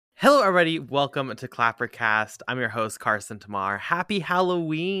Hello, everybody. Welcome to Clappercast. I'm your host, Carson Tamar. Happy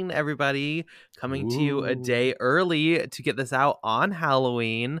Halloween, everybody. Coming to you a day early to get this out on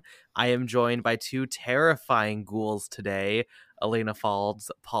Halloween. I am joined by two terrifying ghouls today, Elena Falds,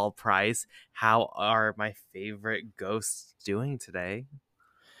 Paul Price. How are my favorite ghosts doing today?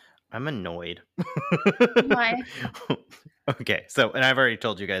 I'm annoyed. Why? Okay, and I've already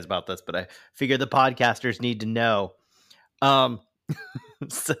told you guys about this, but I figure the podcasters need to know.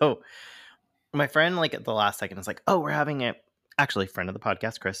 So my friend, like at the last second, is like, "Oh, we're having it." Actually, friend of the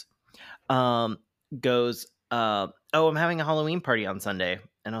podcast, Chris, goes, "Oh, I'm having a Halloween party on Sunday,"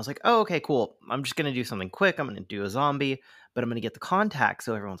 and I was like, "Oh, okay, cool. I'm just gonna do something quick. I'm gonna do a zombie, but I'm gonna get the contact."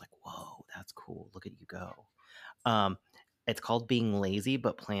 So everyone's like, "Whoa, that's cool. Look at you go." It's called being lazy,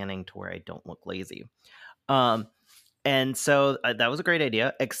 but planning to where I don't look lazy. And so that was a great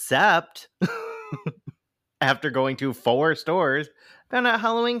idea, except after going to 4 stores, found out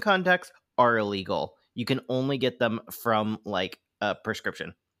Halloween contacts are illegal. You can only get them from like a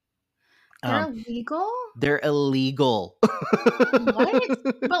prescription. They're illegal? They're illegal. What?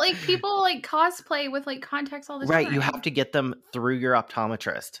 But like people like cosplay with like contacts all the time. Right, you have to get them through your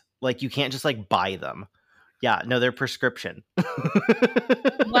optometrist. Like you can't just like buy them. Yeah, no, they're prescription.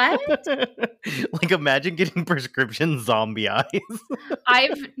 What? Like imagine getting prescription zombie eyes.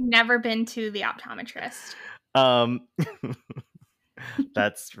 I've never been to the optometrist.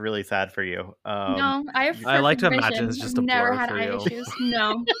 That's really sad for you. No, I have. I like to perfect imagine vision. it's just a I've never blur had for eye you. issues.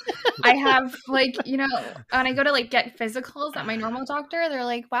 No, I have like when I go to like get physicals at my normal doctor, they're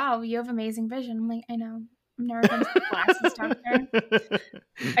like, "Wow, you have amazing vision." I'm like, I know. I've never been to the glasses doctor.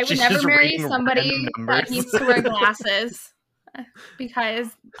 I would She's never just marry reading somebody random that numbers. needs to wear glasses because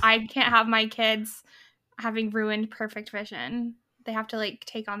I can't have my kids having ruined perfect vision. They have to like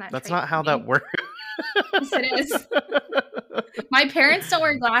take on that. That's trait not how from that me. works. Yes, it is. My parents don't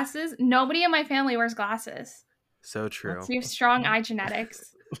wear glasses. Nobody in my family wears glasses. So true. We have strong eye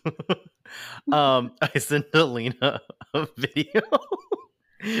genetics. I sent Alina a video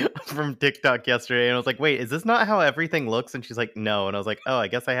from TikTok yesterday, and I was like, "Wait, is this not how everything looks?" And she's like, "No," and I was like, "Oh, I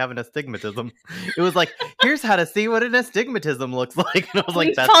guess I have an astigmatism." It was like, "Here's how to see what an astigmatism looks like," and I was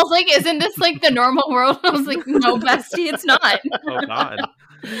like, "That's." Paul's like, "Isn't this like the normal world?" I was like, "No, bestie, it's not." Oh, God.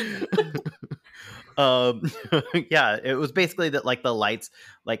 Yeah, it was basically that like the lights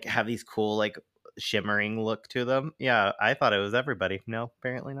like have these cool like shimmering look to them. Yeah, I thought it was everybody. No,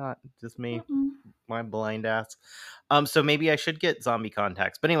 apparently not. Just me, my blind ass. So maybe I should get zombie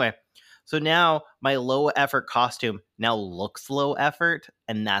contacts. But anyway, so now my low effort costume now looks low effort,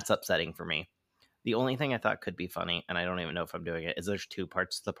 and that's upsetting for me. The only thing I thought could be funny, and I don't even know if I'm doing it, is there's 2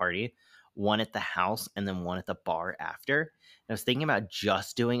 parts to the party. One at the house and then one at the bar after. And I was thinking about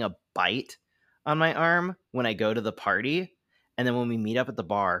just doing a bite on my arm when I go to the party, and then when we meet up at the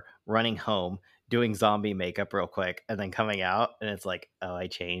bar, running home, doing zombie makeup real quick, and then coming out, and it's like, oh, I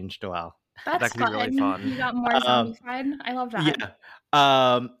changed. Wow. That's That could be really fun. You got more zombie side. I love that.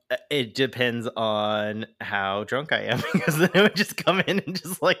 Yeah. It depends on how drunk I am, because then it would just come in and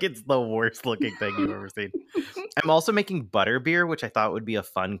just like it's the worst looking thing you've ever seen. I'm also making butterbeer, which I thought would be a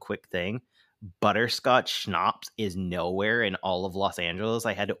fun, quick thing. Butterscotch schnapps is nowhere in all of Los Angeles.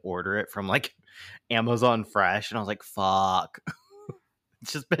 I had to order it from like Amazon Fresh, and I was like, fuck.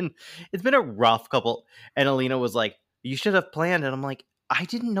 It's been a rough couple. And Alina was like, you should have planned. And I'm like, I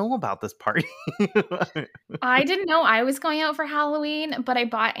didn't know about this party. I didn't know I was going out for Halloween, but I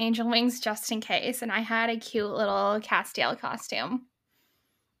bought angel wings just in case, and I had a cute little Castiel costume.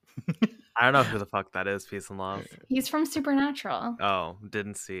 I don't know who the fuck that is, Peace and Love. He's from Supernatural. Oh,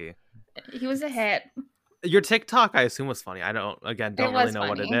 didn't see. He was a hit. Your TikTok, I assume, was funny. I don't really know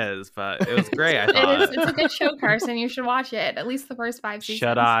what it is, but it was great. I thought it's a good show, Carson. You should watch it. At least the first 5 seasons.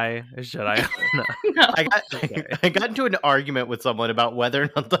 Should I? No. No. I got into an argument with someone about whether or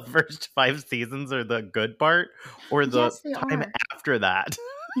not the first 5 seasons are the good part or the time after that.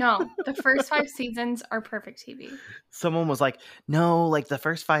 No, the first 5 seasons are perfect TV. Someone was like, no, like the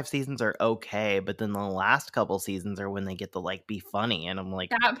first 5 seasons are okay, but then the last couple seasons are when they get to like be funny. And I'm like,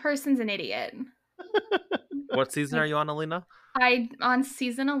 that person's an idiot. What season are you on, Alina? On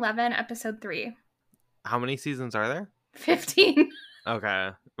season 11, episode 3. How many seasons are there? 15.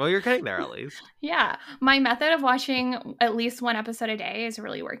 Okay. Well, you're getting there at least. Yeah. My method of watching at least 1 episode a day is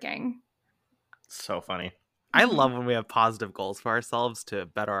really working. So funny. I love when we have positive goals for ourselves to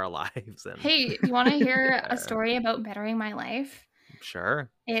better our lives. And hey, do you want to hear a story about bettering my life? Sure.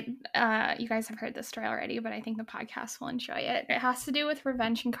 You guys have heard this story already, but I think the podcast will enjoy it. It has to do with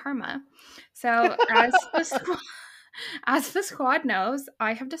revenge and karma. So as the squad knows,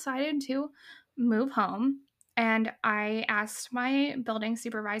 I have decided to move home And I asked my building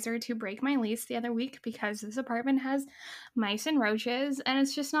supervisor to break my lease the other week because this apartment has mice and roaches and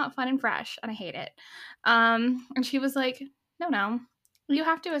it's just not fun and fresh and I hate it. And she was like, no, you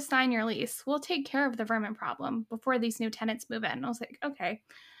have to assign your lease. We'll take care of the vermin problem before these new tenants move in. And I was like, okay,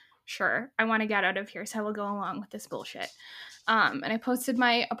 sure. I want to get out of here, so I will go along with this bullshit. And I posted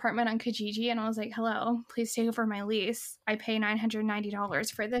my apartment on Kijiji and I was like, hello, please take over my lease. I pay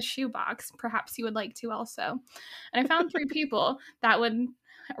 $990 for this shoebox. Perhaps you would like to also. And I found 3 people that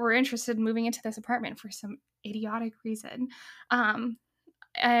were interested in moving into this apartment for some idiotic reason.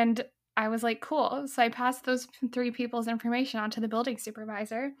 And I was like, cool. So I passed those 3 people's information on to the building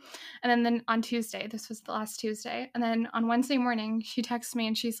supervisor. And then on Tuesday, this was the last Tuesday. And then on Wednesday morning, she texts me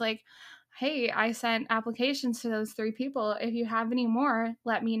and she's like, hey, I sent applications to those 3 people. If you have any more,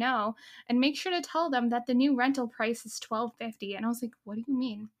 let me know. And make sure to tell them that the new rental price is $12.50. And I was like, what do you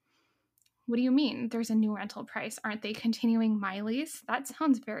mean? What do you mean there's a new rental price? Aren't they continuing my lease? That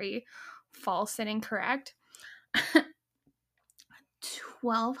sounds very false and incorrect.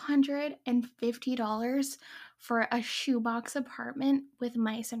 $1,250 for a shoebox apartment with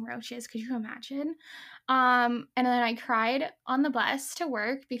mice and roaches. Could you imagine? And then I cried on the bus to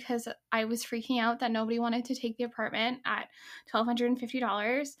work because I was freaking out that nobody wanted to take the apartment at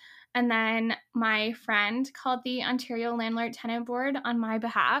 $1,250. And then my friend called the Ontario Landlord Tenant Board on my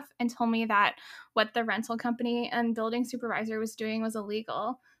behalf and told me that what the rental company and building supervisor was doing was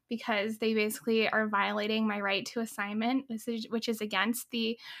illegal because they basically are violating my right to assignment, which is against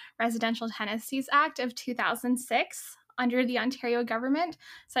the Residential Tenancies Act of 2006 under the Ontario government.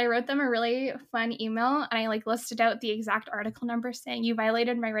 So I wrote them a really fun email and I listed out the exact article number saying you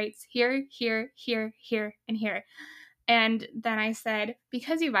violated my rights here, here, here, here, and here. And then I said,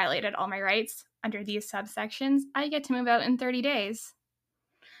 because you violated all my rights under these subsections, I get to move out in 30 days.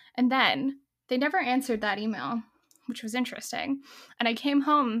 And then they never answered that email, which was interesting. And I came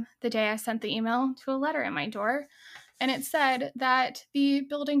home the day I sent the email to a letter at my door. And it said that the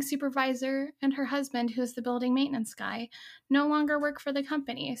building supervisor and her husband, who is the building maintenance guy, no longer work for the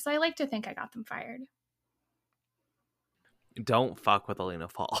company. So I like to think I got them fired. Don't fuck with Alina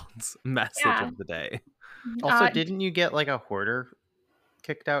Falls. Message of the day. Also, didn't you get a hoarder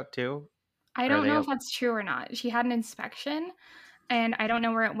kicked out too? I don't know if that's true or not. She had an inspection and I don't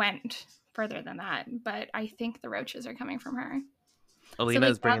know where it went further than that, but I think the roaches are coming from her. Alina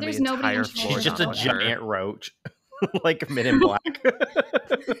is bringing the entire floor. She's just a giant roach. Like Men in Black.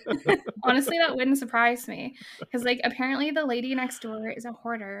 Honestly, that wouldn't surprise me because apparently the lady next door is a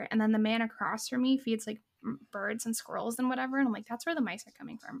hoarder and then the man across from me feeds birds and squirrels and whatever, and I'm like, that's where the mice are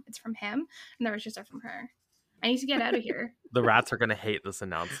coming from. It's from him and the roaches are from her. I need to get out of here. The rats are going to hate this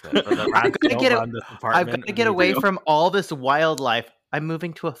announcement. But the rats don't run this apartment. I've got to get away from all this wildlife. I'm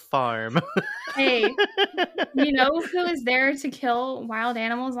moving to a farm. Hey, you know who is there to kill wild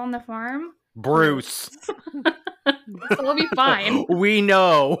animals on the farm? Bruce. So we'll be fine. We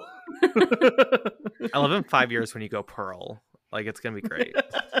know. I love in 5 years when you go Pearl. It's going to be great.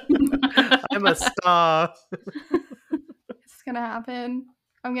 I'm a star. It's going to happen.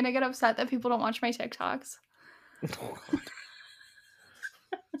 I'm going to get upset that people don't watch my TikToks.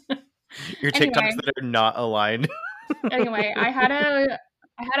 Your TikToks that are not aligned. Anyway, I had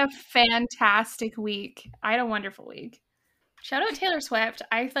a fantastic week. I had a wonderful week. Shout out Taylor Swift.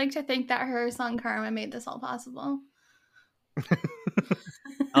 I like to think that her song Karma made this all possible.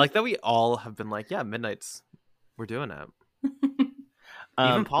 I like that we all have been yeah, Midnights, we're doing it.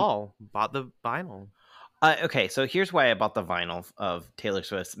 Even Paul bought the vinyl. Okay, so here's why I bought the vinyl of Taylor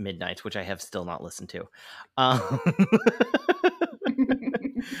Swift's Midnights, which I have still not listened to. I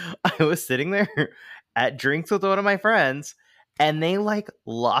was sitting there at drinks with one of my friends, and they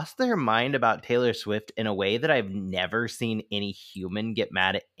lost their mind about Taylor Swift in a way that I've never seen any human get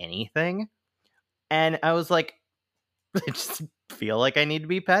mad at anything. And I was like, I just feel like I need to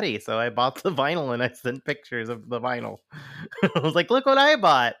be petty. So I bought the vinyl and I sent pictures of the vinyl. I was like, look what I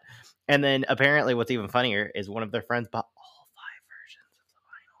bought. And then apparently what's even funnier is one of their friends bought all 5 versions of the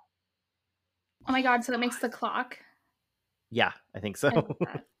vinyl. Oh my God. So that makes the clock. Yeah, I think so.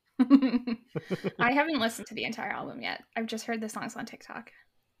 I haven't listened to the entire album yet. I've just heard the songs on TikTok.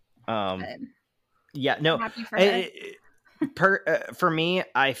 Yeah, no. Happy for for me,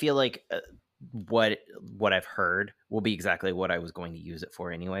 I feel like what I've heard will be exactly what I was going to use it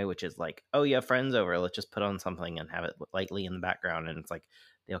for anyway, which is oh, you have friends over, let's just put on something and have it lightly in the background, and it's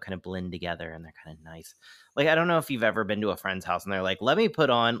they'll kind of blend together and they're kind of nice. I don't know if you've ever been to a friend's house and they're let me put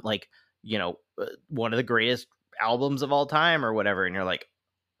on one of the greatest albums of all time or whatever, and you're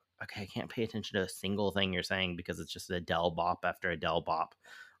okay, I can't pay attention to a single thing you're saying because it's just Adele bop after Adele bop.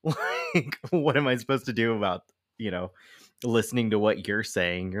 Like, what am I supposed to do about, listening to what you're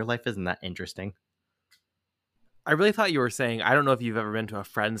saying? Your life isn't that interesting. I really thought you were saying, I don't know if you've ever been to a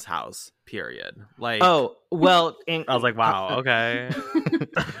friend's house, period. Like, oh, well, I was like, wow, okay.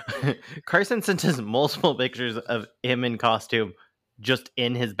 Carson sent us multiple pictures of him in costume just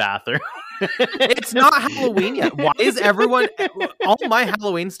in his bathroom. It's not Halloween yet. Why is everyone, all my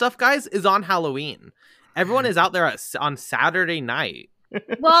Halloween stuff, guys, is on Halloween. Everyone is out there on Saturday night.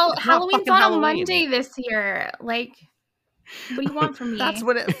 Well, Halloween's on Halloween. A Monday this year. Like, what do you want from me? That's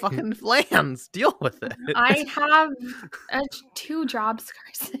when it fucking lands. Deal with it. I have 2 jobs,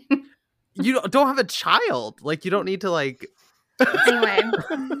 Carson. You don't have a child. Like, you don't need to, like... Anyway.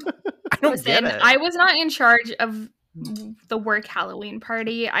 I don't get it. I was not in charge of the work Halloween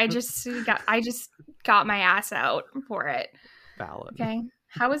party. I just got my ass out for it. Valid. Okay.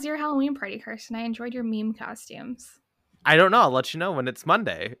 How was your Halloween party, Carson? I enjoyed your meme costumes. I don't know. I'll let you know when it's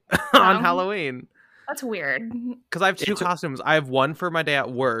Monday on Halloween. That's weird. Because I have 2 costumes. I have one for my day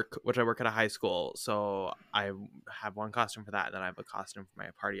at work, which I work at a high school. So I have one costume for that. And then I have a costume for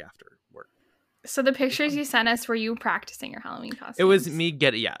my party after work. So the pictures you sent us, were you practicing your Halloween costumes? It was me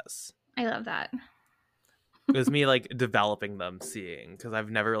yes. I love that. It was me like developing them, seeing, because I've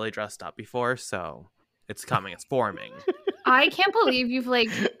never really dressed up before. So it's coming. It's forming. I can't believe you've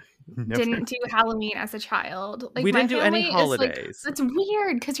didn't do Halloween as a child. Like, we didn't do any holidays. That's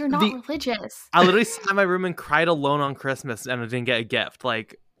weird because you're not religious. I literally sat in my room and cried alone on Christmas and I didn't get a gift.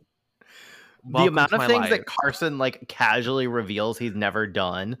 Like, the amount of things that Carson casually reveals he's never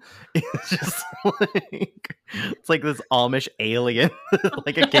done is just it's like this Amish alien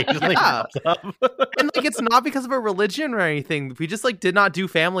occasionally pops up. And it's not because of a religion or anything. We just did not do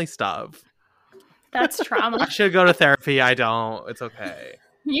family stuff. That's trauma. I should go to therapy. I don't. It's okay.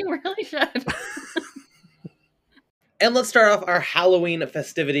 You really should. And let's start off our Halloween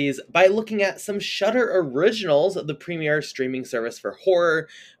festivities by looking at some Shudder originals, the premier streaming service for horror.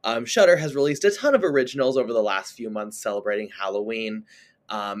 Shudder has released a ton of originals over the last few months celebrating Halloween.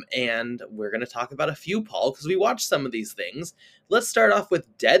 And we're going to talk about a few, Paul, because we watched some of these things. Let's start off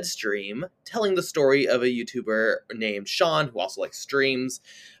with Deadstream, telling the story of a YouTuber named Sean, who also streams.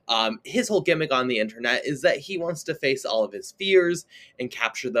 His whole gimmick on the internet is that he wants to face all of his fears and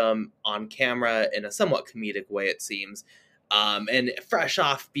capture them on camera in a somewhat comedic way, it seems. And fresh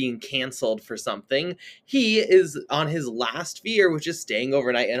off being canceled for something, he is on his last fear, which is staying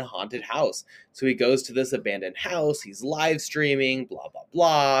overnight in a haunted house. So he goes to this abandoned house, he's live streaming, blah, blah,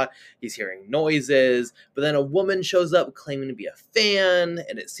 blah. He's hearing noises, but then a woman shows up claiming to be a fan,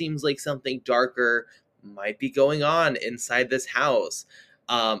 and it seems like something darker might be going on inside this house.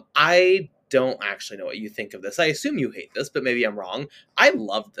 I don't actually know what you think of this. I assume you hate this, but maybe I'm wrong. I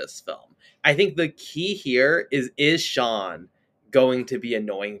love this film. I think the key here is Sean going to be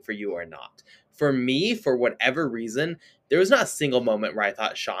annoying for you or not? For me, for whatever reason, there was not a single moment where I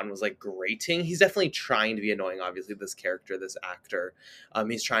thought Sean was grating. He's definitely trying to be annoying, obviously, this character, this actor.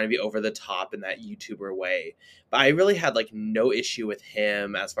 He's trying to be over the top in that YouTuber way. But I really had no issue with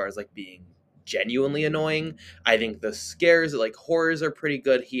him as far as being genuinely annoying. I think the scares, horrors are pretty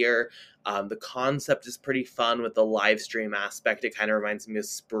good here. The concept is pretty fun with the live stream aspect. It kind of reminds me of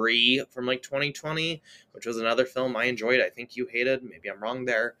Spree from 2020, which was another film I enjoyed. I think you hated. Maybe I'm wrong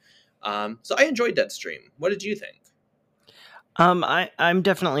there. So I enjoyed Deadstream. What did you think? I'm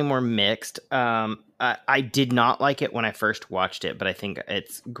definitely more mixed. I did not like it when I first watched it, but I think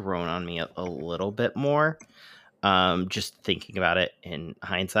it's grown on me a little bit more. Just thinking about it in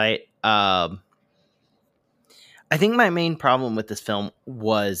hindsight. I think my main problem with this film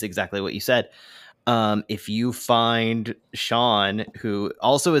was exactly what you said. If you find Sean, who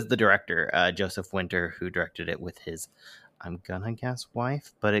also is the director, Joseph Winter, who directed it with his, I'm gonna guess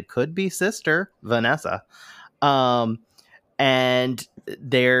wife, but it could be sister, Vanessa. And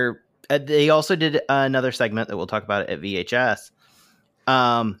they also did another segment that we'll talk about at VHS.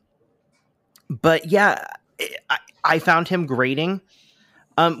 But yeah, I found him grating,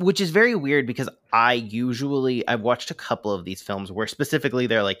 which is very weird because I've watched a couple of these films where specifically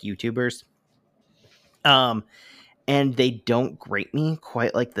they're YouTubers. And they don't grate me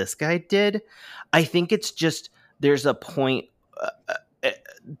quite like this guy did. I think it's just, there's a point,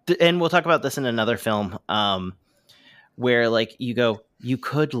 and we'll talk about this in another film, where you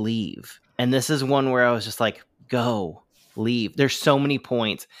could leave. And this is one where I was just go, leave. There's so many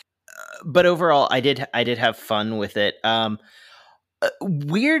points. But overall, I did have fun with it.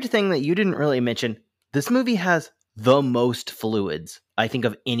 Weird thing that you didn't really mention, this movie has the most fluids, I think,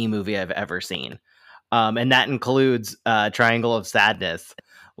 of any movie I've ever seen. And that includes Triangle of Sadness.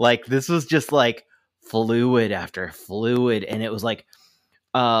 This was just fluid after fluid. And it was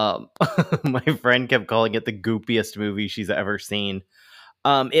My friend kept calling it the goopiest movie she's ever seen.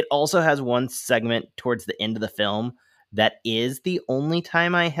 It also has one segment towards the end of the film that is the only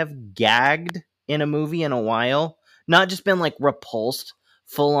time I have gagged in a movie in a while. Not just been like repulsed,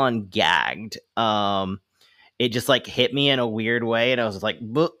 full on gagged. It just like hit me in a weird way, and I was like,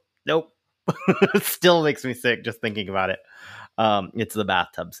 nope. It still makes me sick just thinking about it. It's the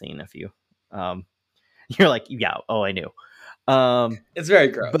bathtub scene. If you, you're like, yeah, oh, I knew. It's very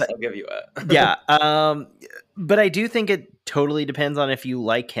gross. I'll give you it. Yeah. But I do think it totally depends on if you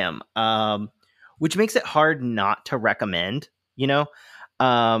like him, which makes it hard not to recommend. You know,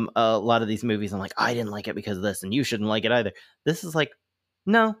 a lot of these movies, I'm like, I didn't like it because of this, and you shouldn't like it either. This is like,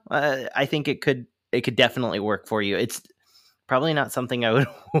 no, I think it could definitely work for you. It's probably not something I would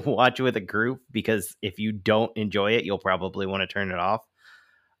watch with a group, because if you don't enjoy it, you'll probably want to turn it off.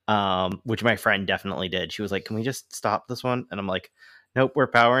 Which my friend definitely did. She was like, can we just stop this one? And I'm like, nope, we're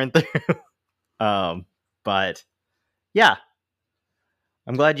powering through. But yeah,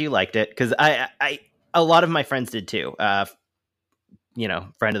 I'm glad you liked it, because I a lot of my friends did too. You know,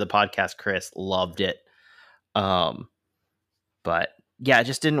 friend of the podcast, Chris, loved it. But yeah, it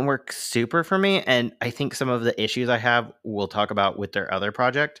just didn't work super for me. And I think some of the issues I have, we'll talk about with their other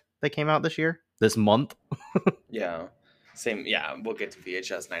project that came out this month. Yeah. Same, yeah. We'll get to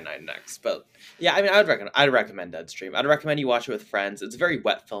VHS 99 next, but yeah, I mean, I'd recommend Deadstream. I'd recommend you watch it with friends. It's a very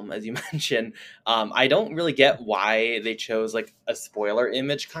wet film, as you mentioned. I don't really get why they chose like a spoiler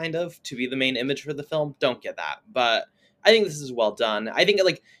image kind of to be the main image for the film. Don't get that, but I think this is well done. I think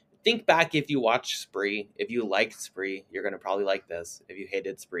like think back, if you watch Spree, if you liked Spree, you're gonna probably like this. If you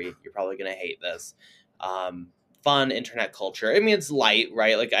hated Spree, you're probably gonna hate this. Fun internet culture. I mean, it's light,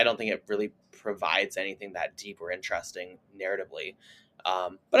 right? Like I don't think it really provides anything that deep or interesting narratively,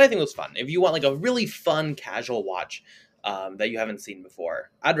 but I think it was fun. If you want like a really fun casual watch that you haven't seen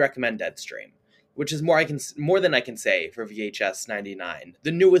before, I'd recommend Deadstream, which is more than I can say for VHS 99,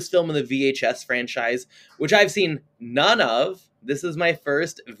 the newest film in the VHS franchise, which I've seen none of. This is my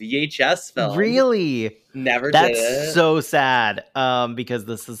first VHS film. Really? Never That's did it. so sad, because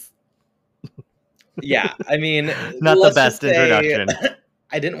this is yeah, I mean, not the best introduction.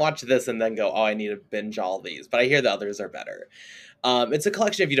 I didn't watch this and then go, oh, I need to binge all these, but I hear the others are better. It's a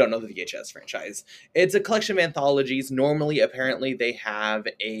collection, if you don't know the VHS franchise, it's a collection of anthologies. Normally, apparently, they have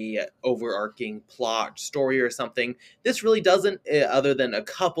a overarching plot story or something. This really doesn't, other than a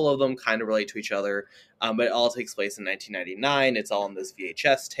couple of them kind of relate to each other, but it all takes place in 1999. It's all on this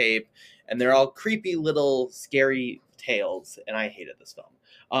VHS tape, and they're all creepy little scary tales, and I hated this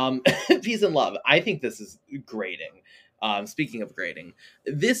film. Peace and love. I think this is grating. Speaking of grading,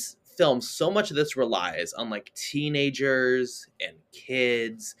 this film, so much of this relies on like teenagers and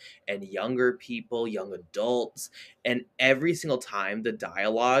kids and younger people, young adults, and every single time the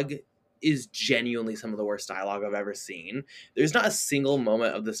dialogue is genuinely some of the worst dialogue I've ever seen. There's not a single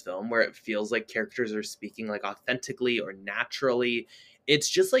moment of this film where it feels like characters are speaking like authentically or naturally. It's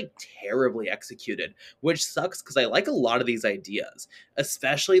just like terribly executed, which sucks because I like a lot of these ideas,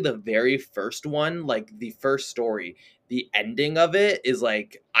 especially the very first one, like the first story. The ending of it is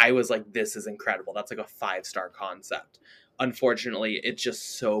like, I was like, this is incredible. That's like a 5-star concept. Unfortunately, it's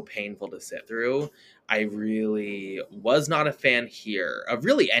just so painful to sit through. I really was not a fan here of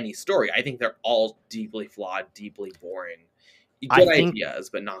really any story. I think they're all deeply flawed, deeply boring. Good ideas,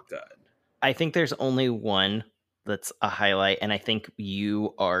 but not good. I think there's only one that's a highlight, and I think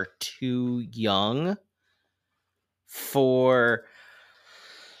you are too young for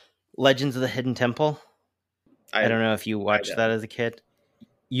Legends of the Hidden Temple. I don't know if you watched that as a kid.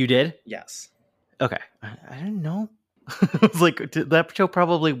 You did? Yes. Okay. I didn't know. I was like, that show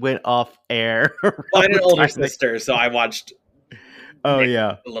probably went off air. Well, I had an older sister, so I watched. Oh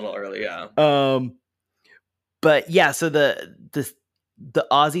yeah, a little early, yeah. But yeah, so the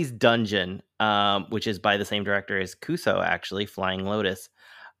Ozzy's Dungeon, which is by the same director as Kuso, actually, Flying Lotus,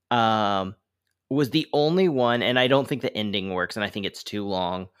 was the only one, and I don't think the ending works, and I think it's too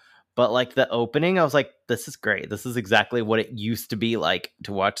long. But like the opening, I was like, this is great. This is exactly what it used to be like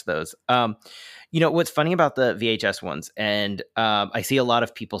to watch those. You know, what's funny about the VHS ones, and I see a lot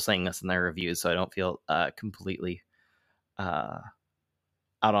of people saying this in their reviews, so I don't feel completely out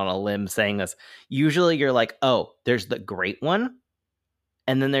on a limb saying this. Usually you're like, oh, there's the great one,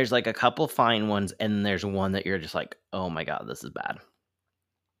 and then there's like a couple fine ones, and then there's one that you're just like, oh my God, this is bad.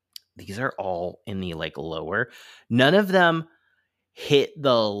 These are all in the like lower. None of them hit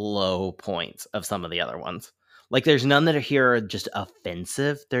the low points of some of the other ones. Like there's none that are here are just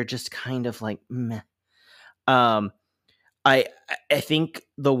offensive. They're just kind of like meh. I think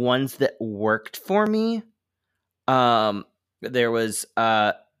the ones that worked for me, There was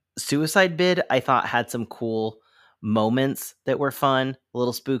Suicide Bid, I thought had some cool moments that were fun, a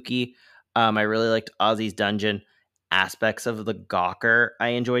little spooky. I really liked Ozzy's Dungeon. Aspects of the Gawker I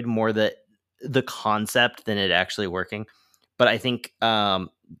enjoyed more the concept than it actually working. But I think to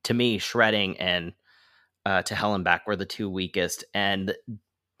me, Shredding and To Hell and Back were the two weakest. And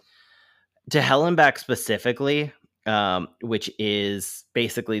To Hell and Back specifically, which is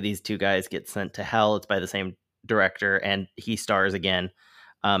basically these two guys get sent to hell. It's by the same director, and he stars again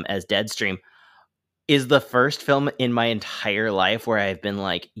as Deadstream, is the first film in my entire life where I've been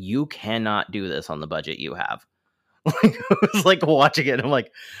like, you cannot do this on the budget you have. Like, I was like watching it, and I'm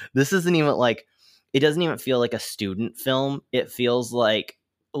like, this isn't even like, it doesn't even feel like a student film. It feels like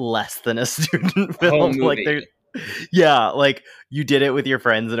less than a student film. Like there's, yeah, like you did it with your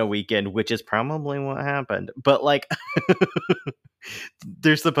friends in a weekend, which is probably what happened. But like,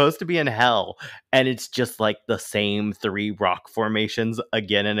 they're supposed to be in hell, and it's just like the same three rock formations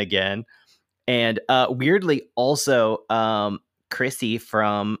again and again. And weirdly, also, Chrissy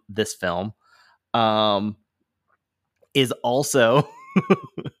from this film is also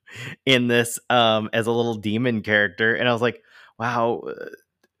in this as a little demon character. And I was like, wow.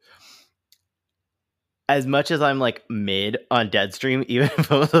 As much as I'm like mid on Deadstream, even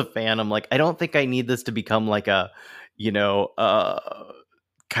if I was a fan, I'm like, I don't think I need this to become like a,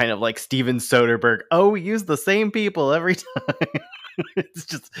 kind of like Steven Soderbergh. Oh, we use the same people every time.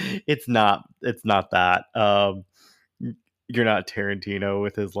 it's not that. You're not Tarantino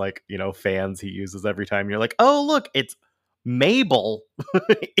with his like, fans he uses every time. You're like, oh, look, it's Mabel.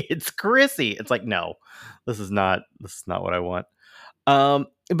 It's Chrissy. It's like, no, this is not what I want.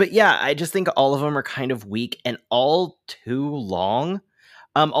 But yeah, I just think all of them are kind of weak and all too long.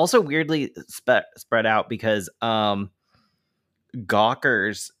 Also weirdly spread out because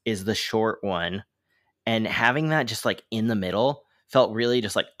Gawker's is the short one, and having that just like in the middle felt really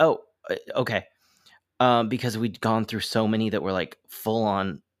just like, oh, okay. Because we'd gone through so many that were like full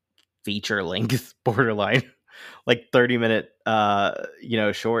on feature length, borderline, like 30-minute,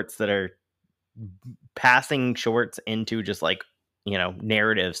 shorts that are passing shorts into just like,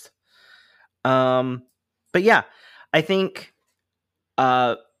 narratives. But yeah, I think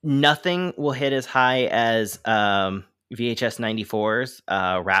nothing will hit as high as VHS 94's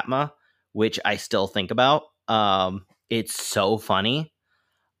Ratma, which I still think about. It's so funny.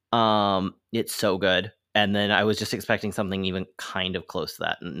 It's so good. And then I was just expecting something even kind of close to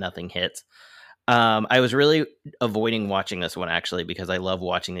that, and nothing hits. I was really avoiding watching this one actually because I love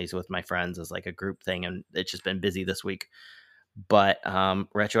watching these with my friends as like a group thing, and it's just been busy this week. But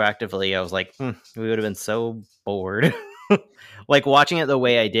retroactively, I was like, we would have been so bored. Like watching it the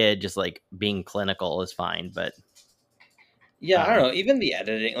way I did, just like being clinical is fine, but yeah, I don't know. Even the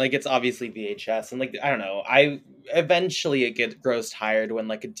editing, like it's obviously VHS, and like I don't know. I eventually it grows tired when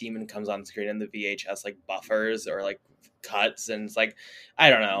like a demon comes on screen and the VHS like buffers or like cuts, and it's like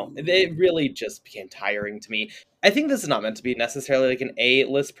I don't know. It really just became tiring to me. I think this is not meant to be necessarily like an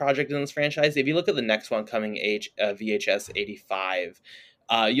A-list project in this franchise. If you look at the next one coming, VHS 85.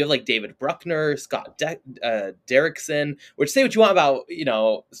 You have like David Bruckner, Scott Derrickson, which say what you want about,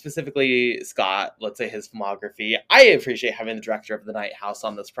 specifically Scott, let's say his filmography. I appreciate having the director of The Night House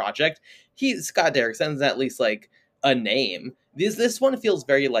on this project. Scott Derrickson's at least like a name. This one feels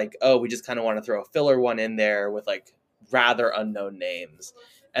very like, oh, we just kind of want to throw a filler one in there with like rather unknown names.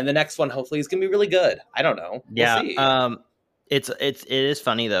 And the next one hopefully is going to be really good. I don't know. We'll see. It is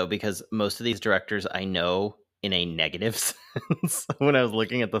funny though, because most of these directors I know in a negative sense. When I was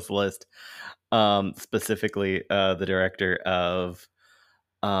looking at this list, specifically the director of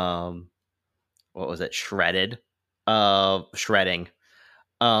what was it, Shredding,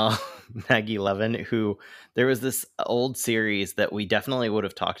 Maggie Levin, who there was this old series that we definitely would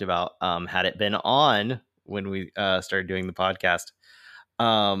have talked about had it been on when we started doing the podcast,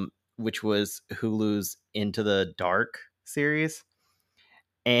 which was Hulu's Into the Dark series.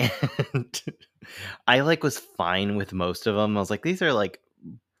 And I like was fine with most of them. I was like, these are like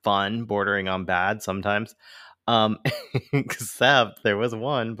fun, bordering on bad sometimes. Except there was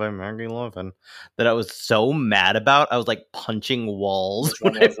one by Maggie Levin that I was so mad about. I was like punching walls.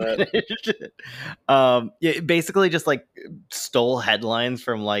 Which one was it? It basically just like stole headlines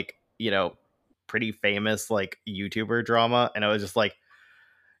from like, pretty famous like YouTuber drama. And I was just like,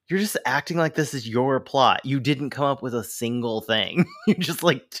 you're just acting like this is your plot. You didn't come up with a single thing. You just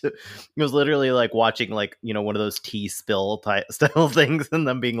like, it was literally like watching like, one of those tea spill type style things, and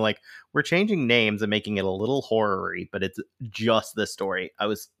them being like, we're changing names and making it a little horror-y, but it's just this story. I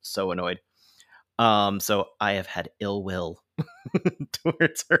was so annoyed. So I have had ill will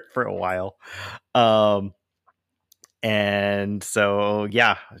towards her for a while. And so,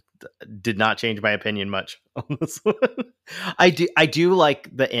 yeah, did not change my opinion much on this one. I do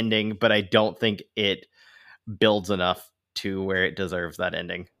like the ending, but I don't think it builds enough to where it deserves that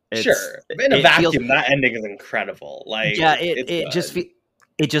ending. Sure, in a vacuum, that ending is incredible. Like, yeah, it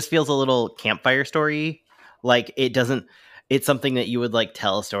just feels a little campfire story. Like, it doesn't. It's something that you would like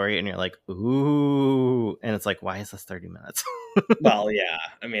tell a story, and you're like, ooh, and it's like, why is this 30 minutes? Well, yeah,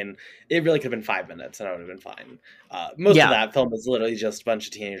 I mean, it really could have been 5 minutes, and I would have been fine. Most of that film is literally just a bunch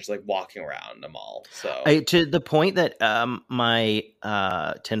of teenagers like walking around a mall. So to the point that my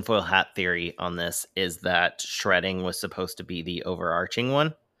tinfoil hat theory on this is that shredding was supposed to be the overarching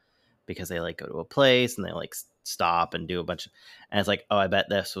one, because they like go to a place and they like stop and do a bunch of, and it's like, oh, I bet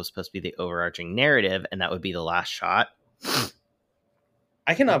this was supposed to be the overarching narrative, and that would be the last shot.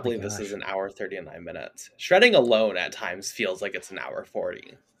 I cannot believe this is an hour 39 minutes. Shredding alone at times feels like it's an hour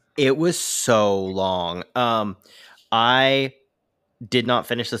 40. It was so long. I did not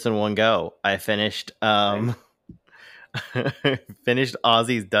finish this in one go. I finished finished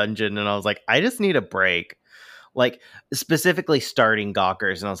Ozzy's Dungeon, and I was like, I just need a break. Like, specifically starting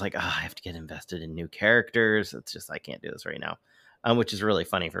Gawkers, and I was like, I have to get invested in new characters. It's just, I can't do this right now. Which is really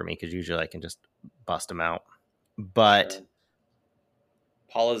funny for me, because usually I can just bust them out. But sure.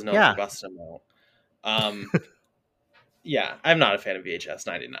 Paula's known for busting them out. Yeah, I'm not a fan of VHS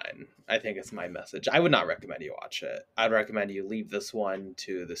 99. I think it's my message. I would not recommend you watch it. I'd recommend you leave this one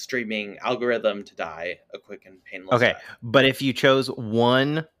to the streaming algorithm to die a quick and painless death. But if you chose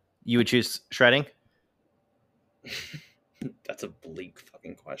one, you would choose shredding? That's a bleak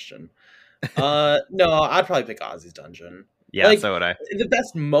fucking question. No, I'd probably pick Ozzy's Dungeon. Yeah, like, so would I. The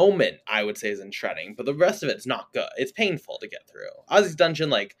best moment, I would say, is in shredding, but the rest of it's not good. It's painful to get through. Ozzy's Dungeon,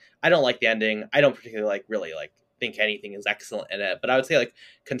 like, I don't like the ending. I don't particularly really think anything is excellent in it, but I would say like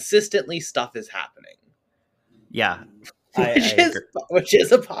consistently stuff is happening. Yeah. Which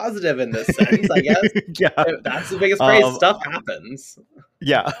is a positive in this sense, I guess. Yeah. That's the biggest praise. Stuff happens.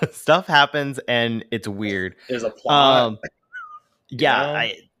 Yeah. Stuff happens and it's weird. There's a plot.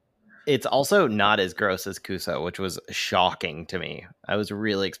 It's also not as gross as Kuso, which was shocking to me. I was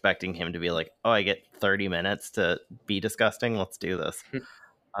really expecting him to be like, oh, I get 30 minutes to be disgusting. Let's do this.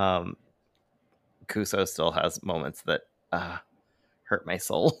 Kuso still has moments that hurt my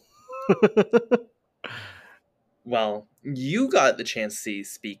soul. Well, you got the chance to see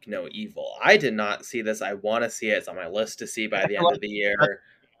Speak No Evil. I did not see this. I want to see it. It's on my list to see by the end of the year.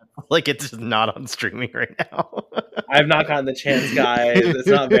 Like, it's just not on streaming right now. I've not gotten the chance, guys. It's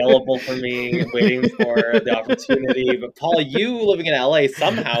not available for me. I'm waiting for the opportunity. But Paul, you living in LA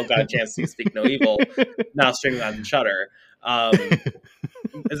somehow got a chance to see Speak No Evil, now streaming on Shudder.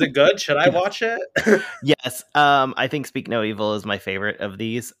 Is it good? Should I watch it? Yes. I think Speak No Evil is my favorite of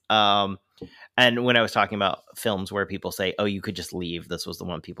these. And when I was talking about films where people say, oh, you could just leave, this was the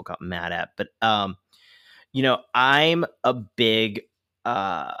one people got mad at. But, I'm a big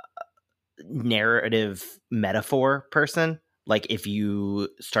narrative metaphor person. Like, if you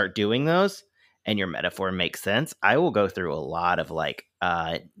start doing those and your metaphor makes sense, I will go through a lot of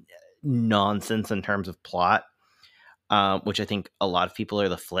nonsense in terms of plot, which I think a lot of people are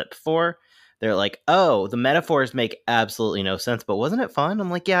the flip for. They're like, oh, the metaphors make absolutely no sense, but wasn't it fun? I'm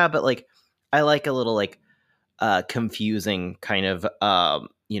like, yeah, but I like a little confusing kind of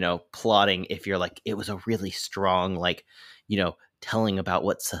plotting. If you're like, it was a really strong telling about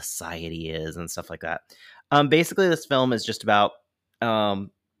what society is and stuff like that. Basically, this film is just about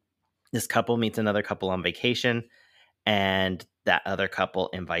this couple meets another couple on vacation, and that other couple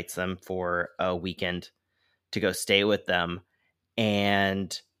invites them for a weekend to go stay with them.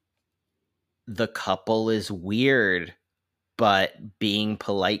 And the couple is weird, but being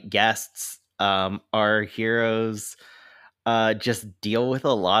polite guests, our heroes just deal with a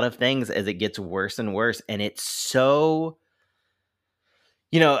lot of things as it gets worse and worse. And it's so...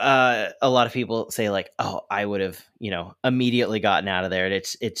 a lot of people say oh, I would have, immediately gotten out of there.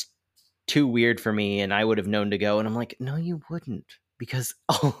 It's too weird for me and I would have known to go. And I'm like, no, you wouldn't, because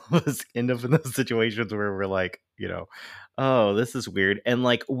all of us end up in those situations where we're like, oh, this is weird. And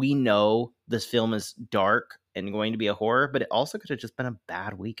we know this film is dark and going to be a horror, but it also could have just been a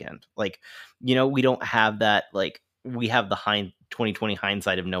bad weekend. We don't have that. We have the 2020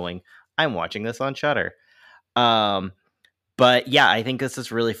 hindsight of knowing I'm watching this on Shudder. But yeah, I think this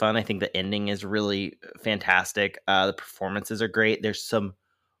is really fun. I think the ending is really fantastic. The performances are great. There's some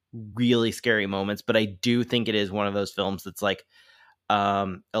really scary moments, but I do think it is one of those films that's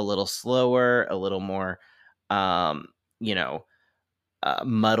a little slower, a little more,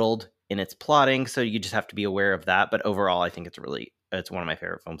 muddled in its plotting. So you just have to be aware of that. But overall, I think it's one of my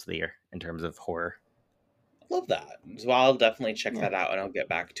favorite films of the year in terms of horror. Love that. So I'll definitely check that out, and I'll get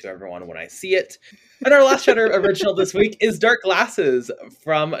back to everyone when I see it. And our last Shudder original this week is Dark Glasses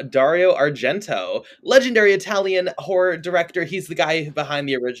from Dario Argento, legendary Italian horror director. He's the guy behind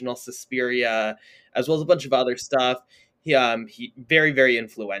the original Suspiria, as well as a bunch of other stuff. He very, very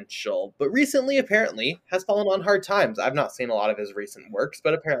influential, but recently apparently has fallen on hard times. I've not seen a lot of his recent works,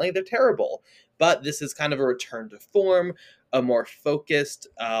 but apparently they're terrible. But this is kind of a return to form, a more focused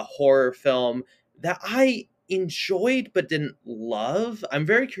horror film that I enjoyed but didn't love. I'm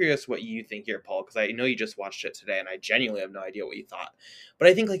very curious what you think here, Paul, because I know you just watched it today and I genuinely have no idea what you thought. But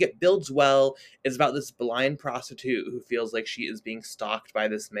I think like it builds well. It's about this blind prostitute who feels like she is being stalked by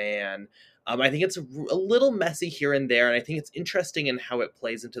this man. I think it's a little messy here and there, and I think it's interesting in how it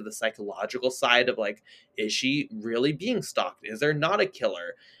plays into the psychological side of like, is she really being stalked? Is there not a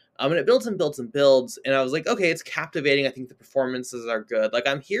killer? And it builds and builds and builds, and I was like, okay, it's captivating. I think the performances are good. Like,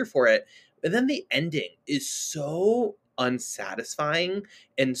 I'm here for it. But then the ending is so unsatisfying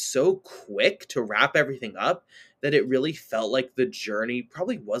and so quick to wrap everything up that it really felt like the journey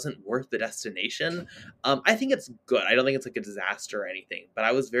probably wasn't worth the destination. I think it's good. I don't think it's like a disaster or anything, but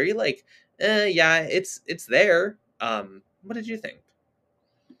I was very like, yeah, it's there. What did you think?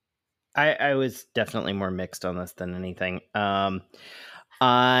 I was definitely more mixed on this than anything.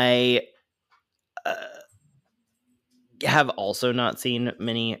 I have also not seen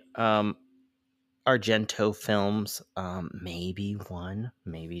many Argento films. Maybe one,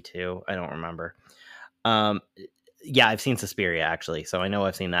 maybe two. I don't remember. Yeah, I've seen Suspiria actually, so I know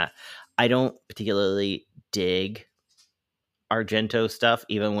I've seen that. I don't particularly dig Argento stuff,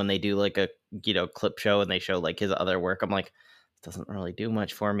 even when they do like a clip show and they show like his other work. I'm like, it doesn't really do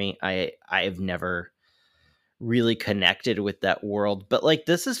much for me. I've never really connected with that world, but like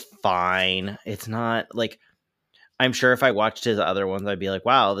this is fine. It's not like, I'm sure if I watched his other ones, I'd be like,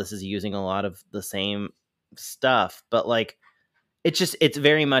 wow, this is using a lot of the same stuff. But like, it's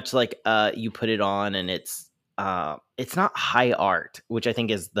very much like you put it on and it's not high art, which I think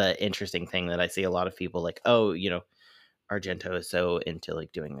is the interesting thing that I see a lot of people like, oh, Argento is so into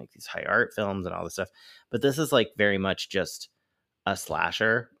like doing like these high art films and all this stuff. But this is like very much just a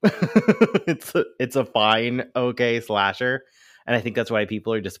slasher. It's a fine, okay slasher. And I think that's why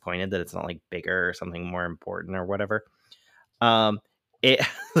people are disappointed that it's not like bigger or something more important or whatever. It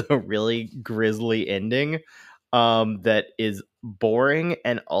has a really grisly ending that is boring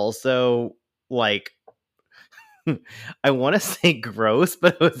and also like I want to say gross,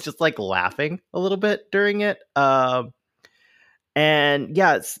 but I was just like laughing a little bit during it. And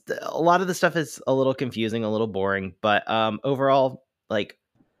yeah, a lot of the stuff is a little confusing, a little boring, but overall, like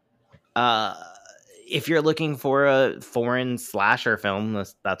if you're looking for a foreign slasher film,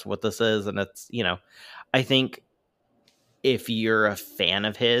 that's what this is. And it's, I think if you're a fan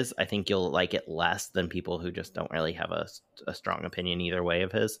of his, I think you'll like it less than people who just don't really have a strong opinion either way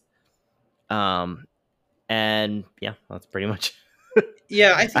of his. And yeah, that's pretty much.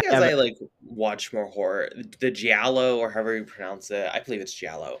 Yeah, I think as I like watch more horror, the Giallo or however you pronounce it, I believe it's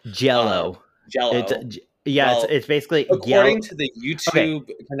Giallo. Giallo. It's basically according to the YouTube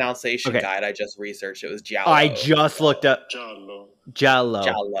pronunciation guide I just researched, it was Giallo. I just looked up Giallo.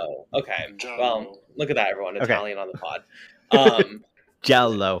 Okay. Giallo. Well, look at that, everyone. Italian on the pod.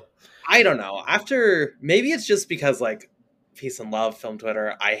 Giallo. I don't know. After maybe it's just because like Peace and Love Film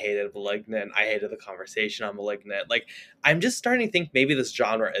Twitter, I hated Malignant. I hated the conversation on Malignant. Like, I'm just starting to think maybe this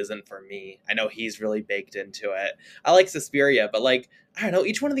genre isn't for me. I know he's really baked into it. I like Suspiria, but like, I don't know,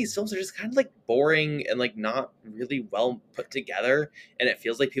 each one of these films are just kind of like boring and like not really well put together. And it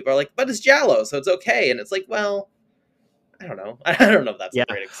feels like people are like, but it's Giallo, so it's okay. And it's like, well, I don't know. I don't know if that's a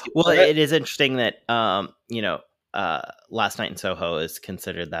great excuse. Well, it is interesting that, Last Night in Soho is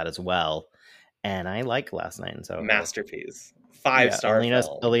considered that as well. And I like Last Night in Soho. Masterpiece. 5-star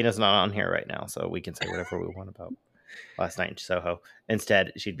film. Alina's not on here right now, so we can say whatever we want about Last Night in Soho.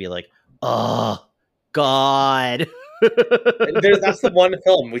 Instead, she'd be like, oh, God. That's the one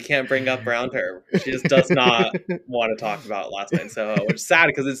film we can't bring up around her. She just does not want to talk about Last Night in Soho, which is sad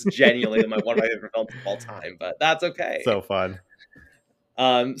because it's genuinely one of my favorite films of all time, but that's okay. So fun.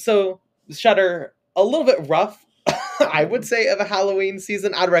 So Shudder, a little bit rough, I would say, of a Halloween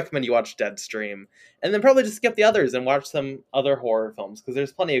season. I'd recommend you watch Deadstream and then probably just skip the others and watch some other horror films because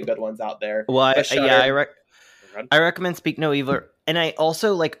there's plenty of good ones out there. Well, I recommend Speak No Evil. And I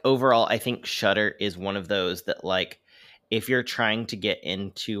also like overall, I think Shudder is one of those that like, if you're trying to get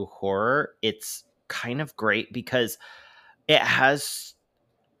into horror, it's kind of great because it has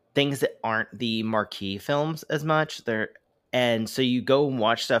things that aren't the marquee films as much. And so you go and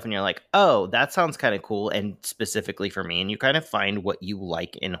watch stuff and you're like, oh, that sounds kind of cool. And specifically for me, and you kind of find what you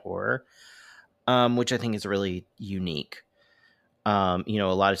like in horror. which I think is really unique. A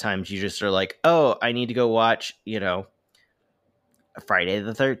lot of times you just are like, oh, I need to go watch, Friday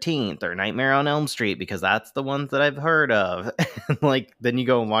the 13th or Nightmare on Elm Street because that's the ones that I've heard of. Like, then you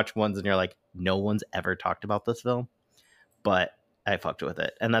go and watch ones and you're like, no one's ever talked about this film, but I fucked with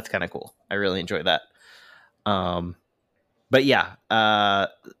it. And that's kind of cool. I really enjoy that. But yeah,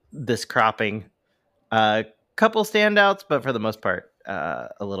 this cropping, couple standouts, but for the most part,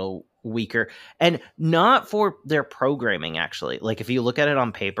 a little weaker, and not for their programming. Actually, like if you look at it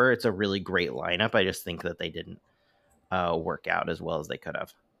on paper, it's a really great lineup. I just think that they didn't work out as well as they could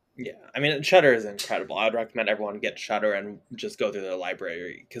have. Yeah, I mean, Shudder is incredible. I would recommend everyone get Shudder and just go through their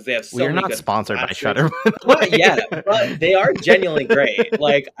library because they have so many. We're not sponsored by Shudder, not yet, but they are genuinely great.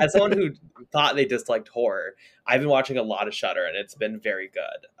 Like, as someone who thought they disliked horror, I've been watching a lot of Shudder, and it's been very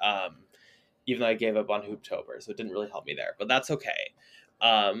good. Even though I gave up on Hooptober, so it didn't really help me there, but that's okay.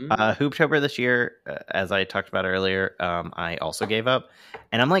 Hooptober this year, as I talked about earlier, I also gave up,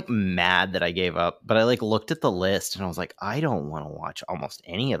 and I'm like mad that I gave up, but I like looked at the list and I was like, I don't want to watch almost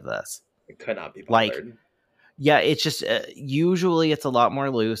any of this. It could not be bothered. Like, yeah, it's just usually it's a lot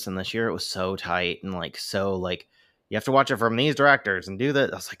more loose, and this year it was so tight and like so like you have to watch it from these directors and do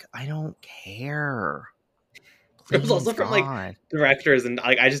that. I was like, I don't care. Please, it was also from like directors, and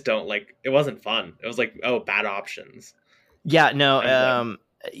like I just don't like. It wasn't fun. It was like, oh, bad options. Yeah, no,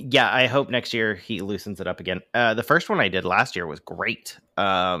 yeah, I hope next year he loosens it up again. The first one I did last year was great.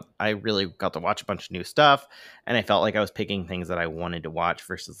 I really got to watch a bunch of new stuff, and I felt like I was picking things that I wanted to watch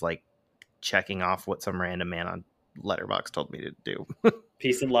versus like checking off what some random man on Letterboxd told me to do.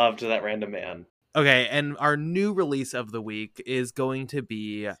 Peace and love to that random man. Okay, and our new release of the week is going to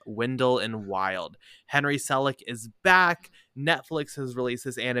be Wendell and Wild. Henry Selick is back. Netflix has released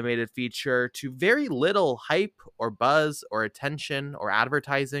this animated feature to very little hype or buzz or attention or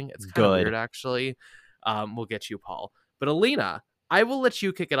advertising. It's kind of weird, actually. We'll get you, Paul. But Alina, I will let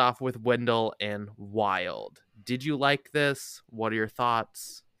you kick it off with Wendell and Wild. Did you like this? What are your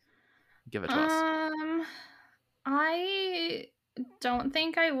thoughts? Give it to us. I don't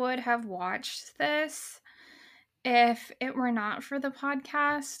think I would have watched this if it were not for the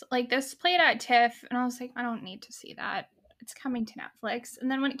podcast. Like, this played at TIFF, and I was like, I don't need to see that. It's coming to Netflix.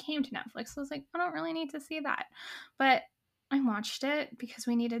 And then when it came to Netflix, I was like, I don't really need to see that. But I watched it because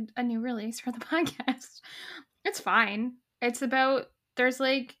we needed a new release for the podcast. It's fine. It's about, there's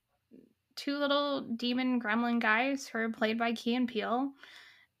like two little demon gremlin guys who are played by Key and Peele.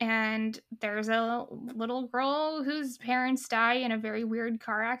 And there's a little girl whose parents die in a very weird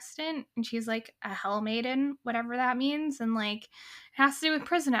car accident. And she's like a hell maiden, whatever that means. And like, it has to do with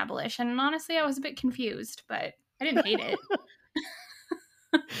prison abolition. And honestly, I was a bit confused, but I didn't hate it.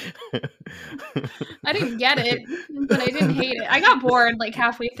 I didn't get it, but I didn't hate it. I got bored like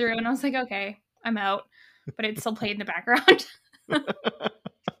halfway through and I was like, okay, I'm out. But it still played in the background.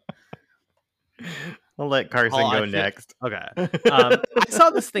 I'll let Carson go next. Okay. I saw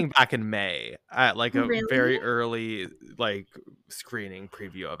this thing back in May at like a very early like screening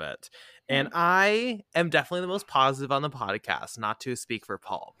preview of it. And I am definitely the most positive on the podcast, not to speak for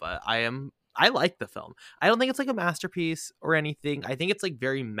Paul, but I like the film. I don't think it's like a masterpiece or anything. I think it's like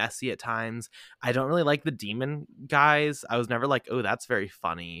very messy at times. I don't really like the demon guys. I was never like, oh, that's very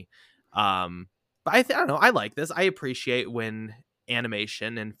funny. But I don't know. I like this. I appreciate when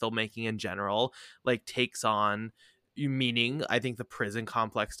animation and filmmaking in general like takes on meaning. I think the prison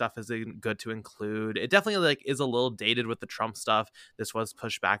complex stuff is good to include. It definitely like is a little dated with the Trump stuff. This was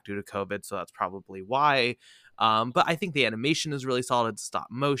pushed back due to COVID, so that's probably why. But I think the animation is really solid. Stop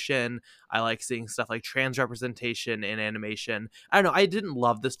motion. I like seeing stuff like trans representation in animation. I don't know. I didn't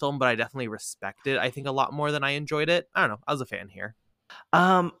love this film, but I definitely respect it. I think a lot more than I enjoyed it. I don't know. I was a fan here.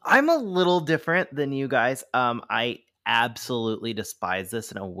 I'm a little different than you guys. I absolutely despise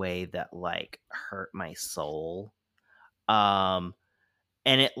this in a way that like hurt my soul. And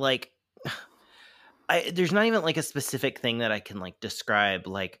it like there's not even like a specific thing that I can like describe.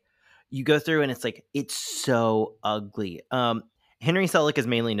 Like you go through and it's like it's so ugly. Henry Selick is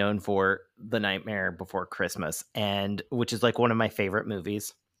mainly known for The Nightmare Before Christmas, and which is like one of my favorite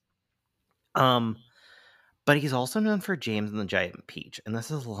movies. But he's also known for James and the Giant Peach, and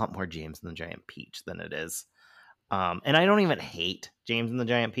this is a lot more James and the Giant Peach than it is. And I don't even hate James and the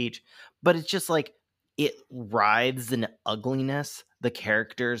Giant Peach, but it's just like it writhes in ugliness. The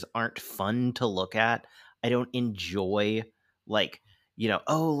characters aren't fun to look at. I don't enjoy like,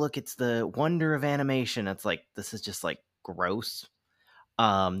 oh, look, it's the wonder of animation. It's like, this is just like gross.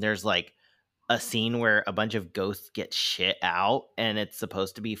 There's like a scene where a bunch of ghosts get shit out and it's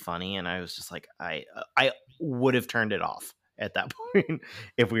supposed to be funny. And I was just like, I would have turned it off at that point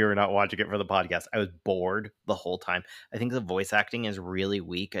if we were not watching it for the podcast. I was bored the whole time. I think the voice acting is really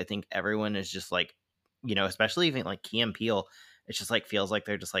weak. I think everyone is just like, especially even like Key and Peele, it's just like feels like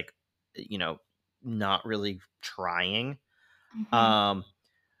they're just like, not really trying. Mhm.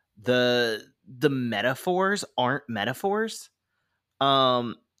 The metaphors aren't metaphors.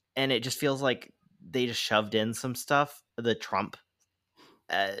 And it just feels like they just shoved in some stuff. The Trump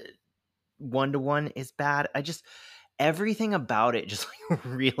 1-to-1 is bad. Everything about it just like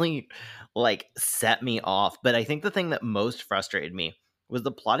really like set me off. But I think the thing that most frustrated me was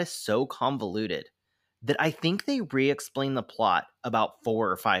the plot is so convoluted that I think they re-explain the plot about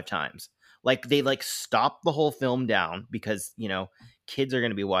 4 or 5 times. Like they like stop the whole film down because, kids are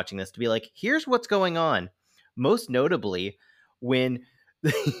going to be watching this to be like, here's what's going on. Most notably when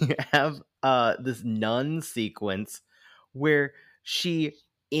they have this nun sequence where she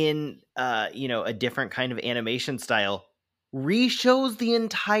in a different kind of animation style re-shows the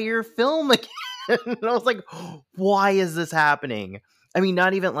entire film again. And I was like, why is this happening? I mean,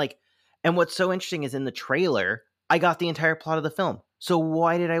 not even like, and what's so interesting is in the trailer I got the entire plot of the film, so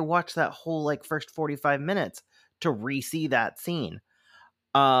why did I watch that whole like first 45 minutes to re-see that scene?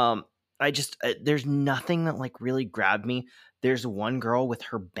 There's nothing that like really grabbed me. There's one girl with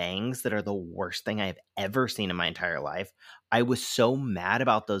her bangs that are the worst thing I've ever seen in my entire life. I was so mad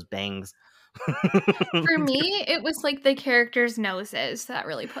about those bangs. For me, it was like the characters' noses that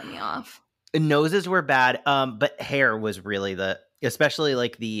really put me off. Noses were bad, but hair was really especially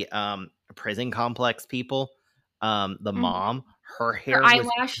like the prison complex people. The mom, her hair,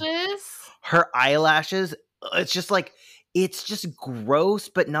 her eyelashes. It's just like, it's just gross,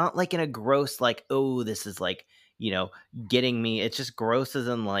 but not like in a gross, like, oh, this is like, getting me. It's just gross as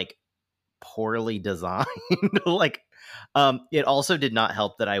in like poorly designed. Like, it also did not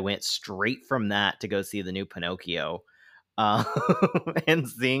help that I went straight from that to go see the new Pinocchio, and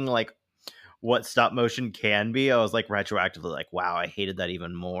seeing like what stop motion can be. I was like retroactively like, wow, I hated that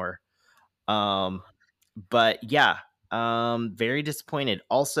even more. But yeah, very disappointed.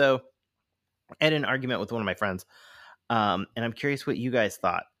 Also, I had an argument with one of my friends, and I'm curious what you guys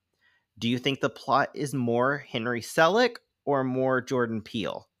thought. Do you think the plot is more Henry Selick or more Jordan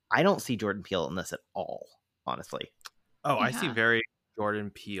Peele? I don't see Jordan Peele in this at all, honestly. Oh, yeah. I see very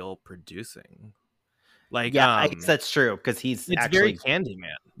Jordan Peele producing. Like, yeah, I guess that's true because it's actually very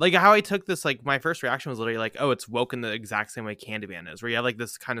Candyman. Like how I took this, like my first reaction was literally like, oh, it's woke in the exact same way Candyman is, where you have like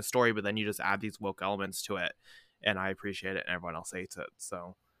this kind of story, but then you just add these woke elements to it, and I appreciate it, and everyone else hates it.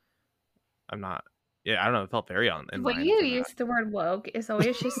 So I'm not. Yeah, I don't know. It felt very on. When you use the word woke is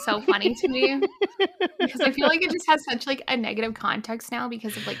always just so funny to me because I feel like it just has such like a negative context now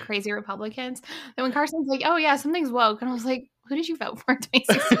because of like crazy Republicans. And when Carson's like, "Oh yeah, something's woke," and I was like, "Who did you vote for in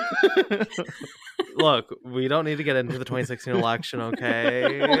 2016?" Look, we don't need to get into the 2016 election,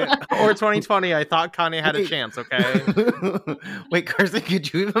 okay? Or 2020. I thought Kanye had a chance, okay? Wait, Carson,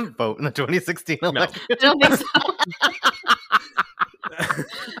 could you even vote in the 2016 election? No. I don't think so.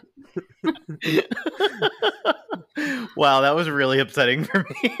 Wow, that was really upsetting for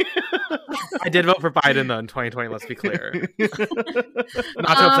me. I did vote for Biden though in 2020, let's be clear. Not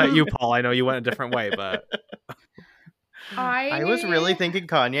to upset you, Paul. I know you went a different way, but I was really thinking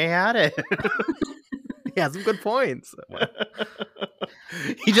Kanye had it. He has some good points.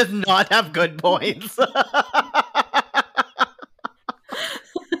 He does not have good points.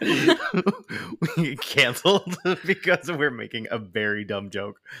 We get canceled because we're making a very dumb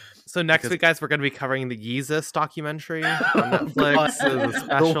joke. So next week, guys, we're going to be covering the Yeezus documentary on Netflix.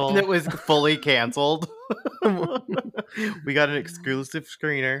 The one that was fully canceled. We got an exclusive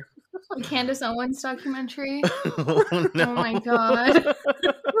screener. The Candace Owens documentary. Oh, no. Oh my god.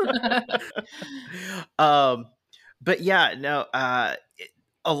 But yeah, no. A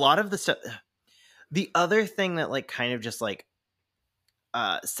lot of the stuff. The other thing that like kind of just like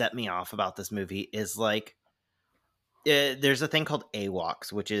set me off about this movie is like there's a thing called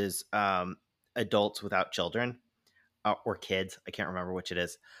AWOCs, which is adults without children or kids. I can't remember which it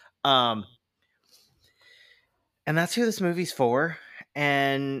is. And that's who this movie's for.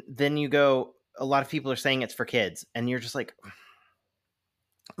 And then you go, a lot of people are saying it's for kids, and you're just like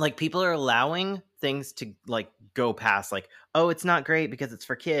people are allowing things to like go past like, oh, it's not great because it's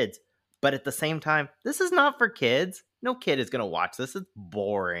for kids. But at the same time, this is not for kids. No kid is going to watch this. It's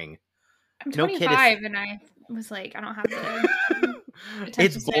boring. I'm 25 and I was like, I don't have the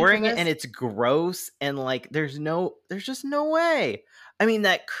It's boring and it's gross and like there's just no way. I mean,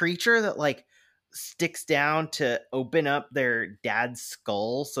 that creature that like sticks down to open up their dad's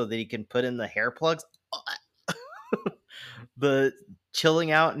skull so that he can put in the hair plugs. The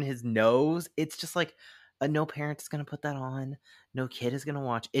chilling out in his nose. It's just like, no parent is gonna put that on. No kid is gonna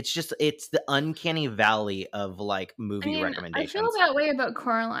watch. It's the uncanny valley of like movie recommendations. I feel that way about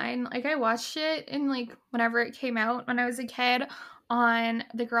Coraline. Like I watched it in like whenever it came out when I was a kid on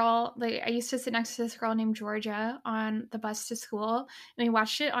I used to sit next to this girl named Georgia on the bus to school, and we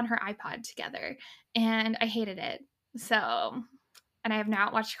watched it on her iPod together, and I hated it. So, and I have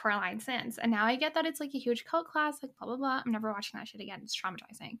not watched Coraline since. And now I get that it's like a huge cult classic, blah, blah, blah. I'm never watching that shit again. It's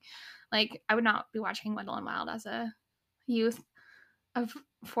traumatizing. Like, I would not be watching Gwendolyn Wild as a youth of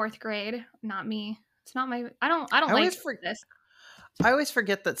 4th grade. Not me. It's not my... I don't like this. I always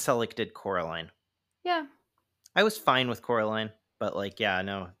forget that Selick did Coraline. Yeah. I was fine with Coraline, but like, yeah,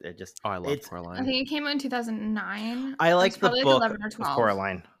 no, it just... Oh, I love Coraline. I think it came out in 2009. I like the book of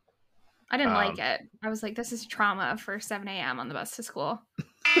Coraline. I didn't like it. I was like, this is trauma for 7 a.m. on the bus to school.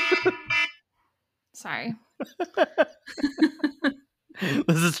 Sorry.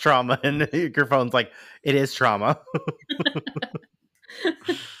 This is trauma. And your phone's like, it is trauma.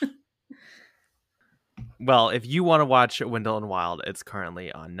 Well, if you want to watch Gwendolyn Wild, it's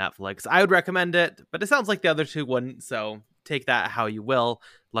currently on Netflix. I would recommend it, but it sounds like the other two wouldn't, so take that how you will.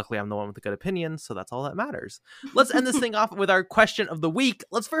 Luckily, I'm the one with a good opinion, so that's all that matters. Let's end this thing off with our question of the week.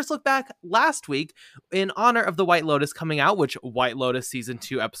 Let's first look back last week in honor of The White Lotus coming out, which White Lotus Season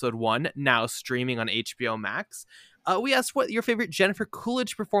 2, Episode 1, now streaming on HBO Max. We asked what your favorite Jennifer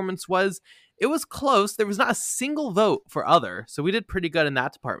Coolidge performance was. It was close. There was not a single vote for other, so we did pretty good in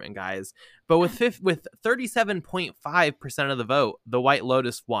that department, guys. But with 37.5% of the vote, The White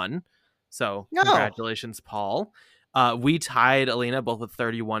Lotus won. So congratulations, Paul. We tied Alina both with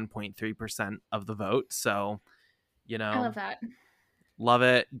 31.3% of the vote. So, you know, I love that. Love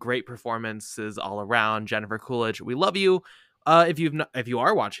it. Great performances all around. Jennifer Coolidge, we love you. If you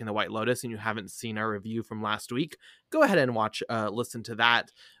are watching The White Lotus and you haven't seen our review from last week, go ahead and listen to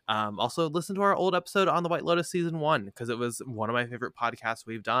that. Also listen to our old episode on The White Lotus Season 1, because it was one of my favorite podcasts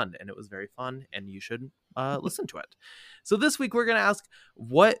we've done, and it was very fun, and you should listen to it. So this week we're going to ask,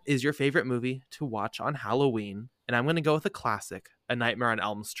 what is your favorite movie to watch on Halloween? And I'm going to go with a classic, A Nightmare on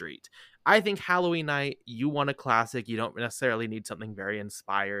Elm Street. I think Halloween night, you want a classic. You don't necessarily need something very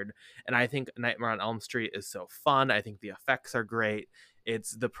inspired. And I think Nightmare on Elm Street is so fun. I think the effects are great.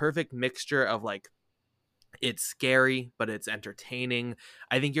 It's the perfect mixture of like, it's scary, but it's entertaining.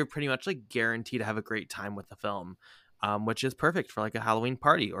 I think you're pretty much like guaranteed to have a great time with the film, which is perfect for like a Halloween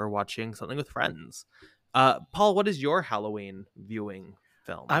party or watching something with friends. Paul, what is your Halloween viewing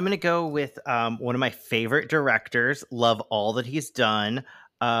film? I'm going to go with one of my favorite directors. Love all that he's done.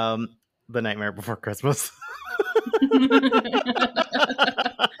 The Nightmare Before Christmas.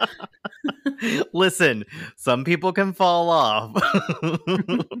 Listen, some people can fall off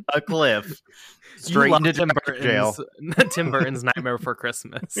a cliff straight into jail. Tim Burton's Nightmare Before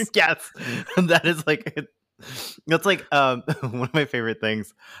Christmas. Yes, that is like... That's like one of my favorite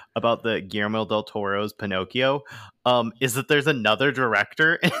things about the Guillermo del Toro's Pinocchio is that there's another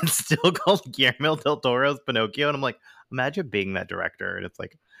director and it's still called Guillermo del Toro's Pinocchio, and I'm like, imagine being that director and it's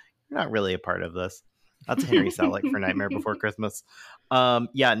like, you're not really a part of this. That's Henry Selick for Nightmare Before Christmas.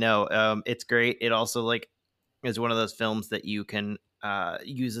 It's great. It also like is one of those films that you can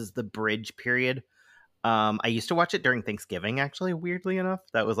use as the bridge period. I used to watch it during Thanksgiving, actually, weirdly enough.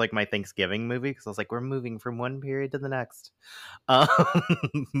 That was like my Thanksgiving movie, because I was like, we're moving from one period to the next.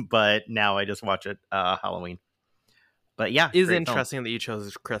 But now I just watch it Halloween. But yeah, it's interesting that you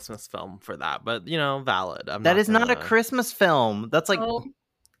chose a Christmas film for that, but you know, valid. That is not a Christmas film. That's like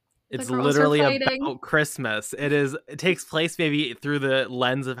it's literally about Christmas. It takes place maybe through the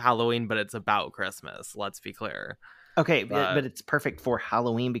lens of Halloween, but it's about Christmas. Let's be clear. Okay, but it's perfect for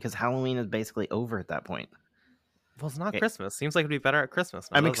Halloween because Halloween is basically over at that point. Well, it's not Christmas. Seems like it'd be better at Christmas.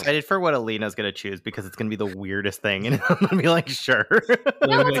 I'm excited for what Alina's going to choose because it's going to be the weirdest thing. And I'm going to be like, sure.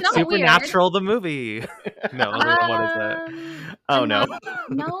 No, it's not Supernatural, weird. The movie. No, Alina, what is it? Oh, no.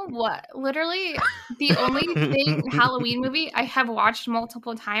 No, what? Literally, the only thing Halloween movie I have watched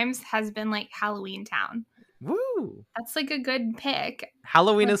multiple times has been like Halloween Town. Woo! That's like a good pick.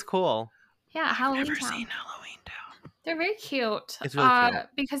 Halloween is cool. Yeah, Halloween I've never Town. seen Halloween Town. They're very cute. It's really cute.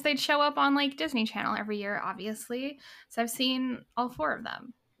 Because they'd show up on like Disney Channel every year, obviously. So I've seen all 4 of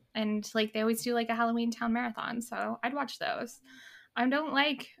them. And like they always do like a Halloween Town marathon. So I'd watch those. I don't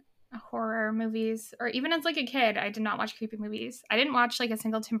like horror movies, or even as like a kid, I did not watch creepy movies. I didn't watch like a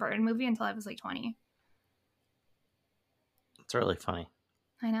single Tim Burton movie until I was like 20. It's really funny.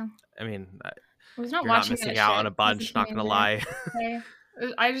 I know. I mean, I was not you're watching not missing out on a bunch, not gonna lie.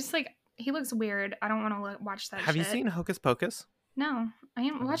 I just like, he looks weird. I don't want to watch that. Have you seen Hocus Pocus? No, I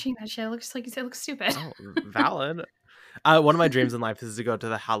ain't watching that shit. It looks stupid. Oh, valid. One of my dreams in life is to go to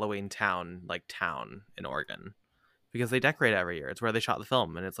the Halloween town in Oregon, because they decorate every year. It's where they shot the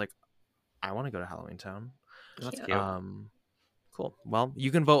film, and it's like, I want to go to Halloween Town. That's cute. Cool. Well,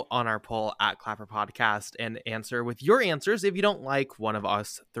 you can vote on our poll at Clapper Podcast and answer with your answers. If you don't like one of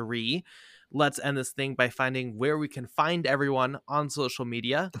us three, let's end this thing by finding where we can find everyone on social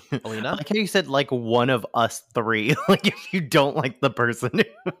media. Alina? I like how you said like one of us three. Like if you don't like the person.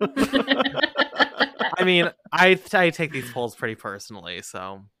 I mean, I take these polls pretty personally,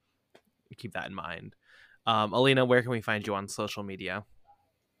 so keep that in mind. Alina, where can we find you on social media?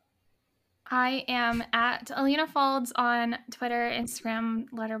 I am at Alina Folds on Twitter, Instagram,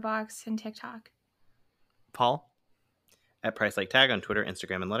 Letterboxd, and TikTok. Paul? At Price Like Tag on Twitter,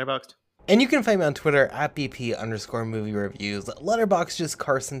 Instagram, and Letterboxd. And you can find me on Twitter at BP_movie reviews. Letterboxd just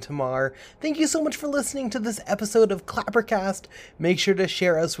Carson Tamar. Thank you so much for listening to this episode of Clappercast. Make sure to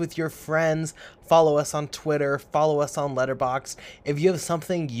share us with your friends. Follow us on Twitter. Follow us on Letterboxd. If you have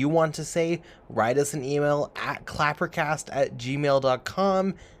something you want to say, write us an email at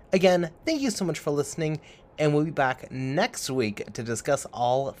clappercast@gmail.com. Again, thank you so much for listening, and we'll be back next week to discuss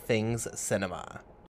all things cinema.